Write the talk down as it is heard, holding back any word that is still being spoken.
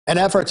An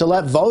effort to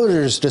let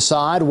voters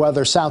decide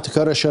whether South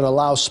Dakota should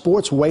allow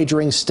sports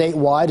wagering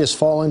statewide has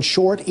fallen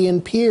short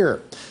in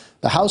Pierre.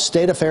 The House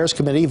State Affairs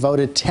Committee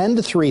voted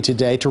 10-3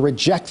 today to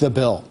reject the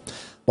bill.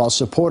 While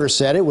supporters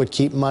said it would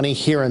keep money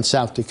here in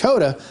South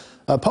Dakota,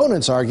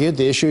 opponents argued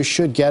the issue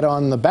should get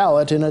on the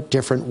ballot in a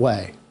different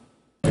way.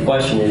 The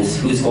question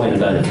is, who's going to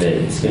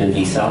benefit? It's going to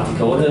be South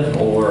Dakota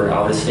or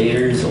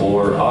out-of-staters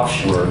or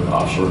offshore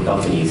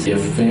companies. If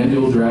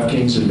FanDuel,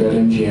 DraftKings, and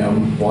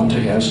BetMGM want to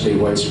have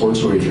statewide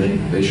sports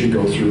wagering, they should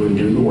go through and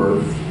do the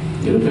work,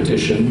 get a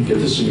petition, get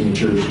the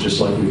signatures,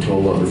 just like we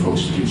told other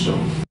folks to do so.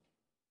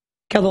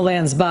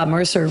 KELOLAND's Bob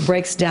Mercer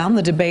breaks down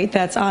the debate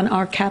that's on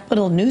our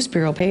Capitol News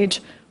Bureau page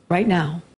right now.